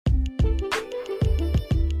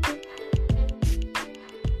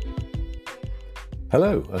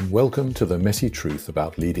Hello and welcome to the Messy Truth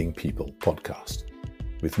About Leading People podcast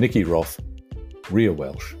with Nikki Roth, Ria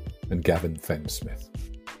Welsh and Gavin Fenn-Smith.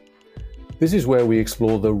 This is where we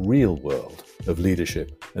explore the real world of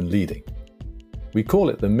leadership and leading. We call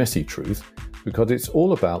it the Messy Truth because it's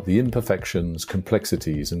all about the imperfections,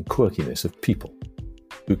 complexities and quirkiness of people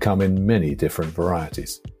who come in many different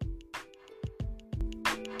varieties.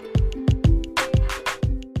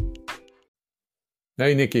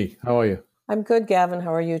 Hey Nikki, how are you? I'm good, Gavin.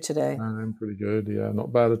 How are you today? I'm pretty good. Yeah,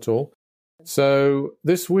 not bad at all. So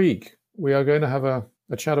this week we are going to have a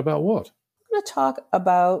chat about what? I'm going to talk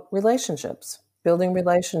about relationships, building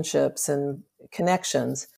relationships and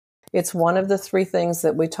connections. It's one of the three things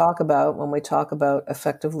that we talk about when we talk about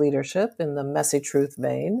effective leadership in the messy truth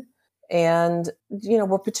vein. And,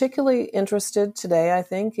 we're particularly interested today, I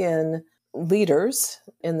think, in leaders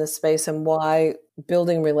in this space and why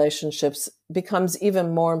building relationships becomes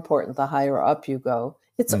even more important the higher up you go.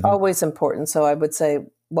 It's always important. So I would say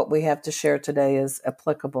what we have to share today is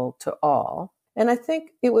applicable to all. And I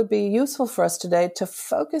think it would be useful for us today to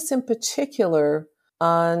focus in particular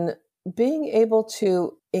on being able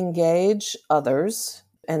to engage others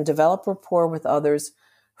and develop rapport with others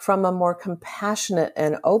from a more compassionate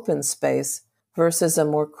and open space versus a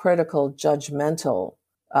more critical, judgmental,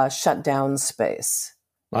 shut down space.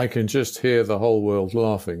 I can just hear the whole world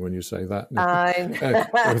laughing when you say that.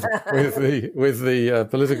 with the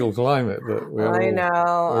political climate that we're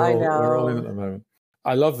all in at the moment.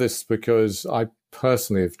 I love this because I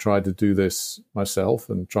personally have tried to do this myself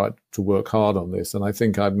and tried to work hard on this. And I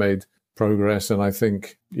think I've made progress and I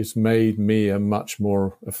think it's made me a much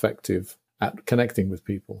more effective at connecting with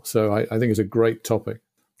people. So I think it's a great topic.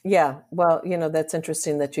 Yeah, well, that's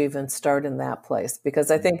interesting that you even start in that place, because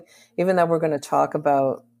I think even though we're going to talk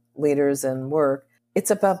about leaders and work, it's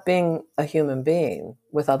about being a human being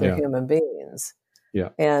with other human beings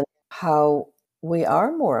and how we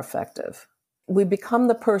are more effective. We become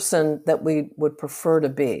the person that we would prefer to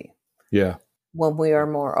be when we are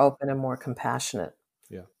more open and more compassionate.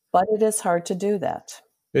 Yeah. But it is hard to do that.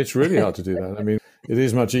 It's really hard to do that. I mean, it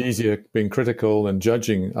is much easier being critical and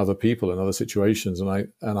judging other people in other situations.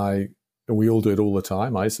 And we all do it all the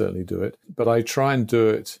time. I certainly do it. But I try and do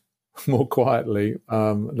it more quietly,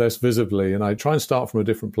 less visibly. And I try and start from a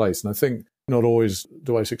different place. And I think not always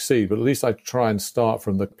do I succeed, but at least I try and start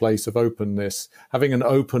from the place of openness, having an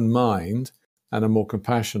open mind and a more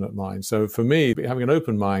compassionate mind. So for me, having an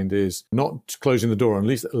open mind is not closing the door, at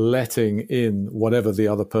least letting in whoever the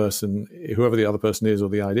other person is or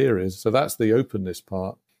the idea is. So that's the openness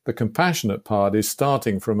part. The compassionate part is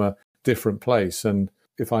starting from a different place. And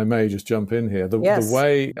if I may just jump in here, the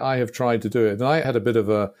way I have tried to do it, and I had a bit of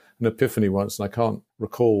an epiphany once, and I can't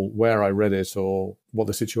recall where I read it or what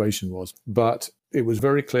the situation was, but it was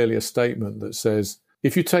very clearly a statement that says,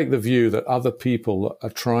 if you take the view that other people are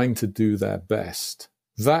trying to do their best,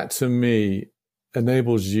 that to me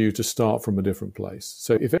enables you to start from a different place.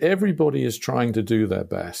 So if everybody is trying to do their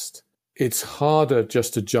best, it's harder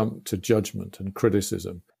just to jump to judgment and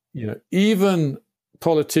criticism. Even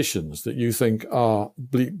politicians that you think are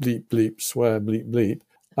bleep, bleep, bleep, swear, bleep, bleep,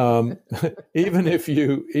 even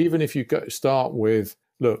if you start with,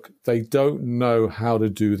 look, they don't know how to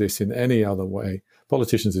do this in any other way.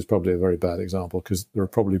 Politicians is probably a very bad example because there are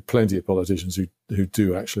probably plenty of politicians who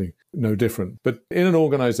do actually know different. But in an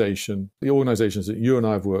organization, the organizations that you and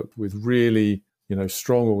I have worked with, really,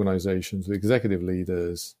 strong organizations, the executive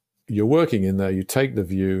leaders, you're working in there, you take the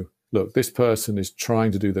view, look, this person is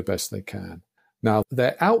trying to do the best they can. Now,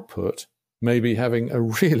 their output may be having a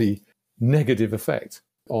really negative effect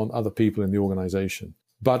on other people in the organization.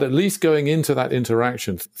 But at least going into that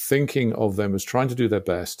interaction, thinking of them as trying to do their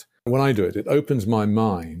best, when I do it, it opens my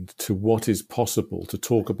mind to what is possible to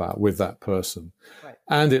talk about with that person. Right.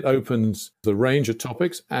 And it opens the range of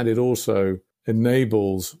topics, and it also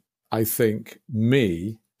enables, I think,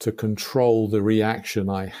 me to control the reaction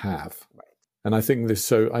I have. Right. And I think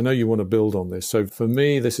so I know you want to build on this. So for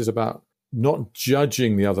me, this is about not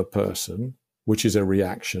judging the other person, which is a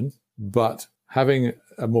reaction, but having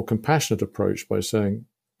a more compassionate approach by saying,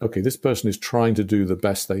 okay, this person is trying to do the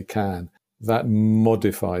best they can. That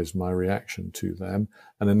modifies my reaction to them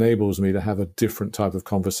and enables me to have a different type of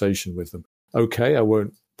conversation with them. Okay, I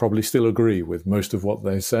won't probably still agree with most of what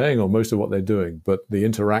they're saying or most of what they're doing, but the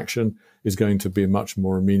interaction is going to be a much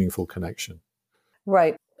more meaningful connection.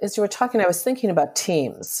 Right. As you were talking, I was thinking about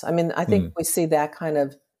teams. I mean, I think we see that kind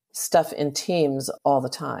of stuff in teams all the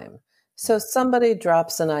time. So somebody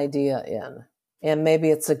drops an idea in, and maybe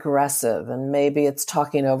it's aggressive, and maybe it's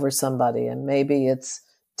talking over somebody, and maybe it's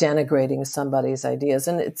denigrating somebody's ideas.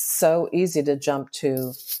 And it's so easy to jump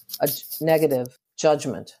to a negative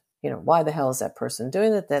judgment. Why the hell is that person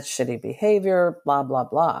doing that? That's shitty behavior, blah, blah,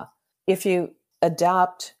 blah. If you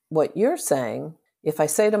adopt what you're saying, if I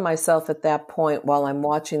say to myself at that point while I'm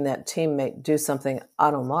watching that teammate do something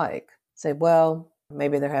I don't like, say, well,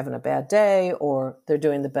 maybe they're having a bad day or they're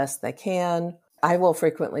doing the best they can. I will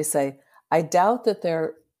frequently say, I doubt that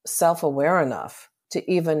they're self-aware enough to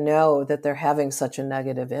even know that they're having such a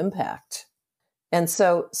negative impact. And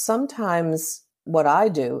so sometimes what I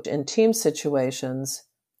do in team situations,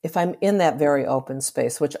 if I'm in that very open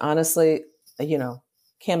space, which honestly,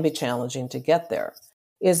 can be challenging to get there,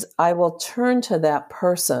 is I will turn to that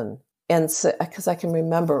person and say, because I can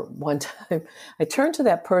remember one time I turned to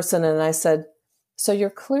that person and I said, so you're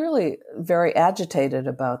clearly very agitated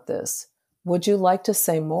about this. Would you like to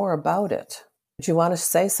say more about it? Would you want to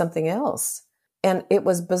say something else? And it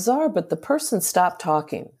was bizarre, but the person stopped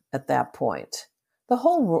talking at that point. The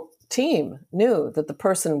whole team knew that the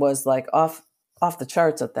person was like off the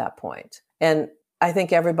charts at that point. And I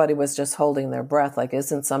think everybody was just holding their breath, like,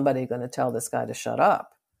 isn't somebody going to tell this guy to shut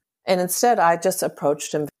up? And instead, I just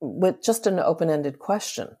approached him with just an open-ended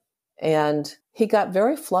question. And he got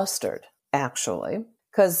very flustered, actually,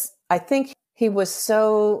 because I think he was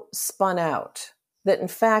so spun out that, in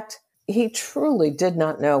fact, he truly did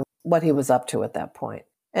not know what he was up to at that point.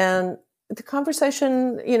 And the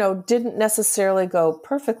conversation, didn't necessarily go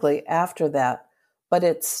perfectly after that, but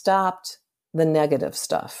it stopped the negative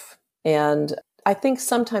stuff. And I think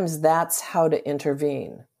sometimes that's how to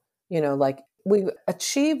intervene. Like we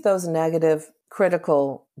achieve those negative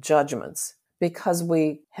critical judgments because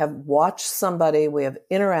we have watched somebody, we have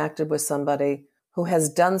interacted with somebody who has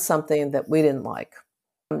done something that we didn't like.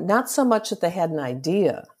 Not so much that they had an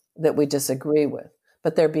idea that we disagree with,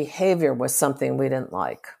 but their behavior was something we didn't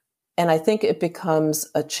like. And I think it becomes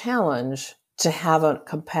a challenge to have a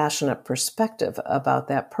compassionate perspective about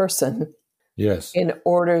that person. Yes. In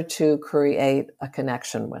order to create a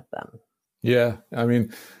connection with them. Yeah. I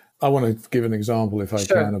mean, I want to give an example, if I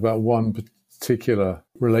can, about one particular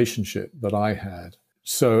relationship that I had.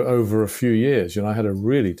 So over a few years, I had a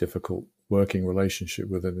really difficult working relationship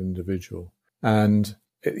with an individual. And,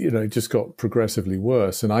 it just got progressively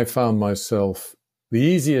worse. And I found myself, the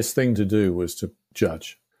easiest thing to do was to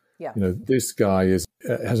judge. Yeah. This guy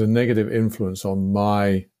has a negative influence on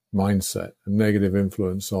my mindset, a negative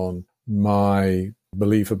influence on my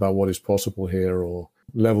belief about what is possible here, or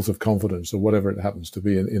levels of confidence, or whatever it happens to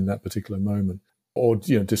be in that particular moment, or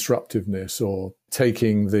disruptiveness, or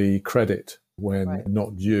taking the credit when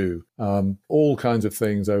not due, all kinds of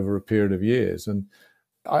things over a period of years. And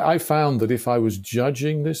I found that if I was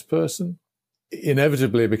judging this person,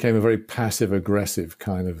 inevitably it became a very passive aggressive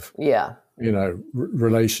kind of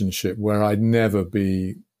relationship where I'd never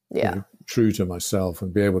be true to myself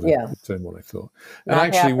and be able to say what I thought. And not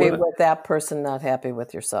actually, happy with that person, not happy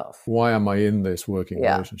with yourself. Why am I in this working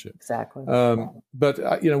relationship? Exactly.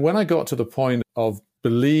 But when I got to the point of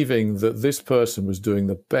believing that this person was doing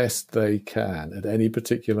the best they can at any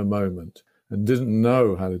particular moment and didn't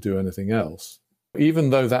know how to do anything else, even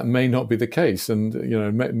though that may not be the case, and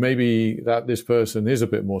maybe that this person is a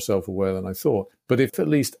bit more self-aware than I thought, but if at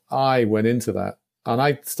least I went into that and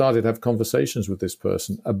I started to have conversations with this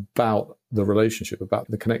person about the relationship, about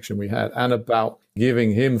the connection we had, and about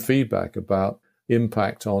giving him feedback about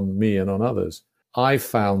impact on me and on others, I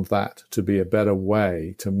found that to be a better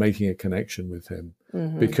way to making a connection with him,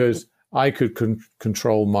 because I could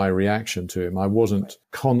control my reaction to him. I wasn't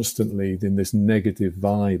constantly in this negative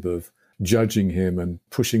vibe of judging him and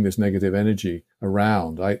pushing this negative energy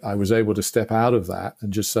around. I was able to step out of that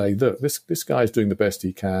and just say, look, this guy's doing the best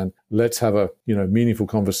he can. Let's have a meaningful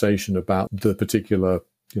conversation about the particular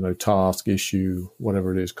task, issue,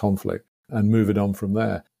 whatever it is, conflict, and move it on from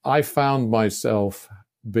there. I found myself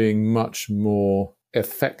being much more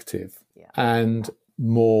effective and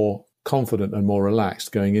more confident and more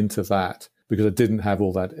relaxed going into that, because I didn't have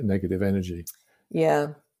all that negative energy.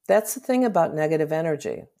 Yeah. That's the thing about negative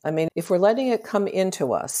energy. I mean, if we're letting it come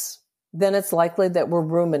into us, then it's likely that we're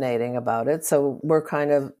ruminating about it. So we're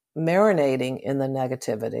kind of marinating in the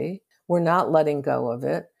negativity. We're not letting go of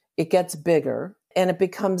it. It gets bigger and it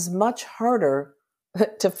becomes much harder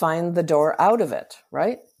to find the door out of it,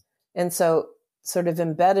 right? And so sort of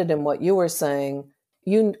embedded in what you were saying,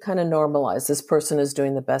 you kind of normalize this person is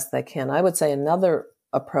doing the best they can. I would say another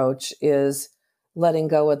approach is letting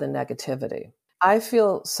go of the negativity. I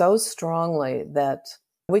feel so strongly that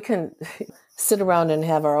we can sit around and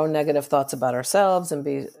have our own negative thoughts about ourselves and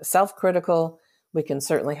be self-critical. We can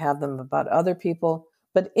certainly have them about other people.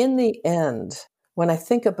 But in the end, when I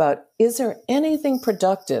think about, is there anything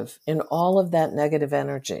productive in all of that negative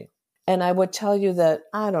energy? And I would tell you that,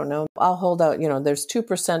 I don't know, I'll hold out, there's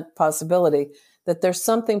 2% possibility that there's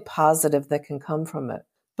something positive that can come from it.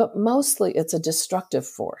 But mostly it's a destructive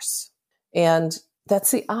force. And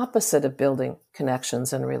that's the opposite of building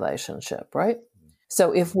connections and relationship, right?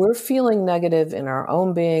 So if we're feeling negative in our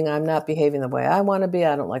own being, I'm not behaving the way I want to be,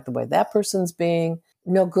 I don't like the way that person's being,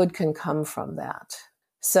 no good can come from that.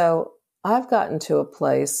 So I've gotten to a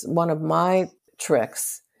place, one of my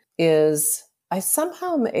tricks is I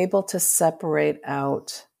somehow am able to separate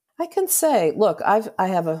out. I can say, look, I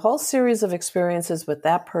have a whole series of experiences with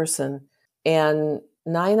that person, and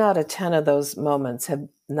 9 out of 10 of those moments have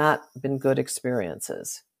not been good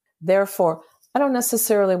experiences. Therefore, I don't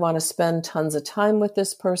necessarily want to spend tons of time with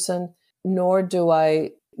this person, nor do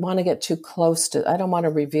I want to get too close to, I don't want to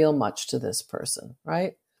reveal much to this person,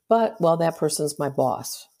 right? But, well, that person's my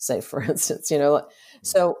boss, say, for instance,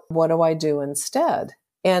 So what do I do instead?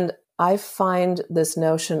 And I find this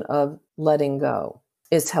notion of letting go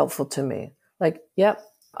is helpful to me. Like, yep,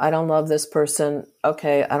 I don't love this person.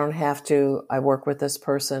 Okay, I don't have to. I work with this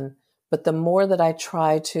person. But the more that I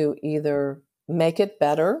try to either make it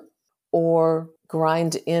better or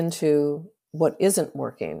grind into what isn't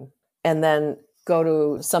working and then go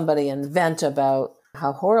to somebody and vent about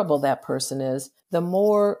how horrible that person is, the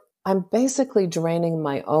more I'm basically draining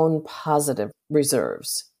my own positive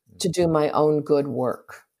reserves to do my own good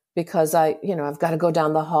work. Because I've got to go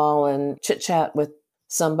down the hall and chit chat with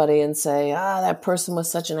somebody and say, that person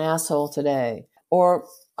was such an asshole today. Or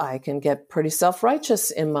I can get pretty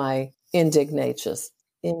self-righteous in my indignation.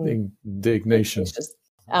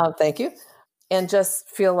 Thank you. And just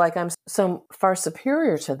feel like I'm so far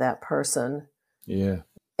superior to that person. Yeah.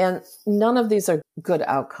 And none of these are good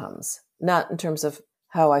outcomes, not in terms of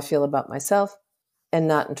how I feel about myself and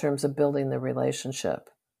not in terms of building the relationship.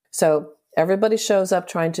 So everybody shows up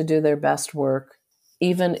trying to do their best work,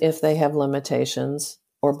 even if they have limitations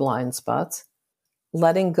or blind spots.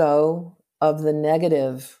 Letting go of the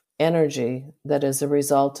negative energy that is a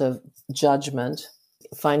result of judgment.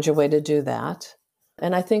 Find your way to do that.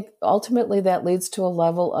 And I think ultimately that leads to a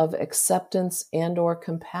level of acceptance and or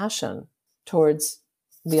compassion towards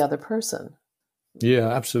the other person. Yeah,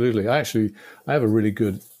 absolutely. I have a really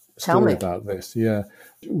good story about this. Yeah,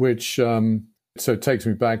 which so it takes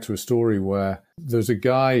me back to a story where there's a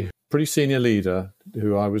guy, pretty senior leader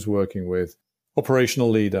who I was working with, operational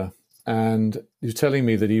leader, and he was telling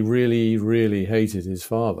me that he really, really hated his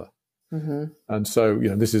father. Mm-hmm. And so,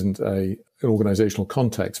 this isn't an organizational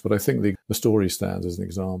context, but I think the story stands as an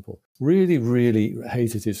example. Really, really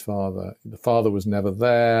hated his father. The father was never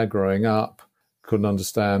there growing up, couldn't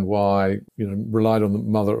understand why, relied on the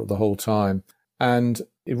mother the whole time. And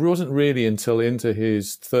it wasn't really until into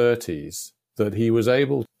his 30s that he was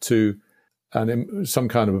able to, and some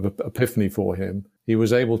kind of epiphany for him, he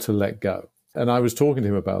was able to let go. And I was talking to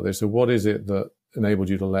him about this. So what is it that enabled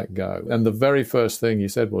you to let go? And the very first thing he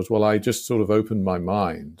said was, well, I just sort of opened my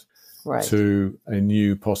mind to a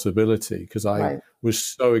new possibility because I was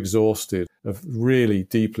so exhausted of really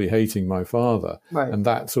deeply hating my father and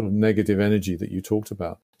that sort of negative energy that you talked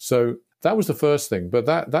about. So that was the first thing, but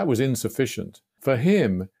that was insufficient. For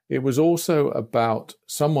him, it was also about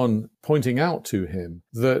someone pointing out to him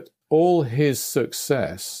that all his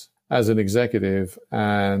success as an executive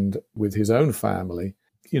and with his own family,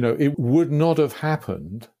 it would not have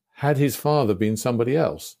happened had his father been somebody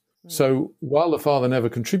else. So while the father never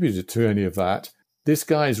contributed to any of that, this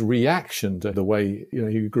guy's reaction to the way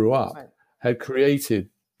he grew up had created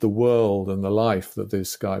the world and the life that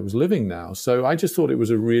this guy was living now. So I just thought it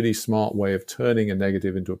was a really smart way of turning a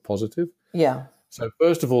negative into a positive. Yeah. So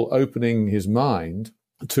first of all, opening his mind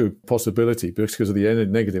to possibility because of the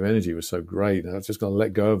negative energy was so great. I was just going to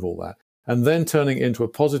let go of all that. And then turning it into a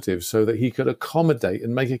positive so that he could accommodate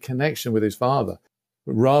and make a connection with his father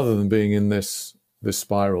rather than being in this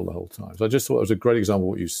spiral the whole time. So I just thought it was a great example of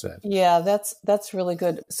what you said. Yeah, that's really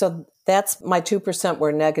good. So that's my 2%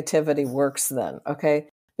 where negativity works then, okay?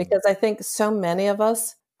 Because I think so many of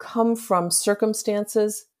us come from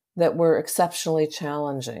circumstances that were exceptionally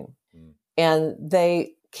challenging. And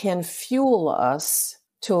they can fuel us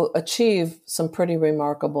to achieve some pretty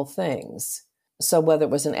remarkable things. So whether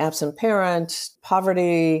it was an absent parent,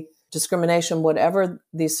 poverty, discrimination, whatever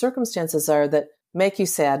these circumstances are that make you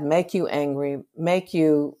sad, make you angry, make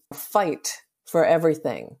you fight for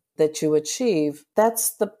everything that you achieve,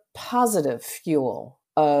 that's the positive fuel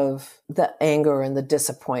of the anger and the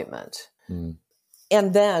disappointment.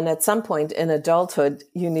 And then at some point in adulthood,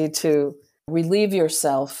 you need to relieve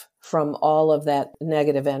yourself from all of that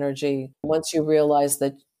negative energy once you realize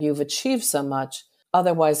that you've achieved so much.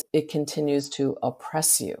 Otherwise, it continues to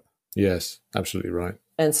oppress you. Yes, absolutely right.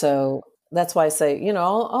 And so that's why I say,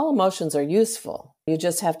 all emotions are useful. You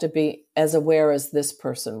just have to be as aware as this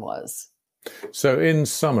person was. So in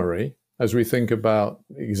summary, as we think about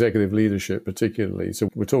executive leadership particularly, so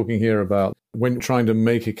we're talking here about when trying to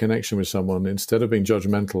make a connection with someone, instead of being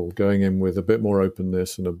judgmental, going in with a bit more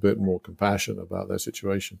openness and a bit more compassion about their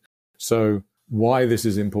situation. So why this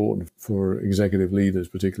is important for executive leaders,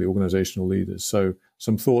 particularly organizational leaders. So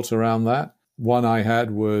some thoughts around that. One I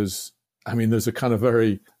had was, there's a kind of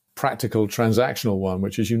very practical transactional one,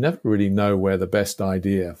 which is you never really know where the best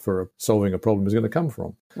idea for solving a problem is going to come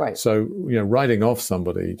from. Right. So, writing off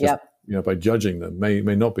somebody just, by judging them may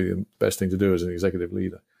not be the best thing to do as an executive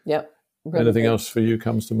leader. Yep. Really Anything else for you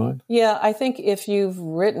comes to mind? Yeah, I think if you've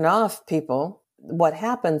written off people, what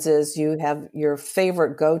happens is you have your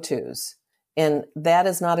favorite go-tos. And that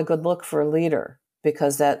is not a good look for a leader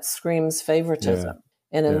because that screams favoritism. Yeah.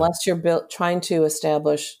 And unless you're trying to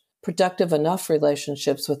establish productive enough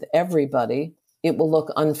relationships with everybody, it will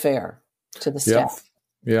look unfair to the staff.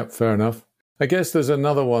 Yeah, fair enough. I guess there's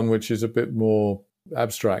another one which is a bit more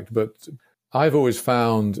abstract, but I've always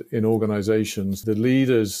found in organizations the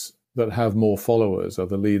leaders that have more followers are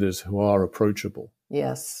the leaders who are approachable.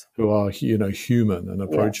 Yes. Who are, human and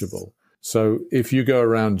approachable. Yes. So if you go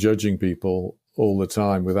around judging people all the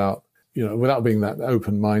time without being that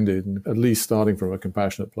open-minded and at least starting from a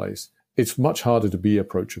compassionate place, it's much harder to be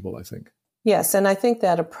approachable, I think. Yes, and I think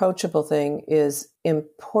that approachable thing is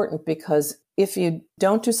important because if you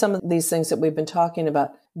don't do some of these things that we've been talking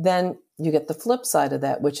about, then you get the flip side of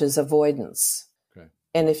that, which is avoidance. Okay.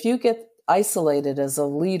 And if you get isolated as a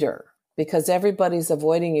leader because everybody's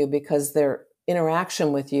avoiding you because their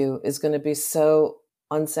interaction with you is going to be so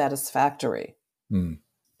unsatisfactory, and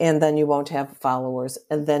then you won't have followers,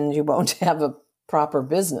 and then you won't have a proper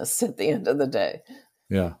business at the end of the day.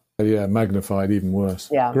 Yeah, magnified even worse.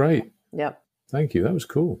 Yeah. Great. Yep. Thank you. That was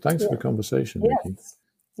cool. Thanks for the conversation, Nicki. Yes.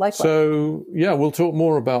 Likewise. So, we'll talk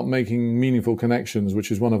more about making meaningful connections,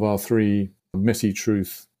 which is one of our 3 messy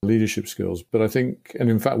truth leadership skills. But I think, and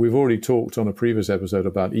in fact, we've already talked on a previous episode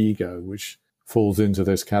about ego, which falls into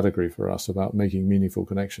this category for us about making meaningful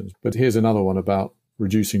connections. But here's another one about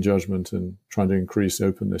reducing judgment and trying to increase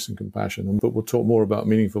openness and compassion. But we'll talk more about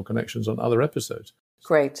meaningful connections on other episodes.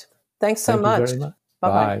 Great. Thanks so much. Thank you very much.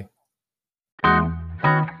 Bye-bye.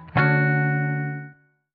 Bye-bye.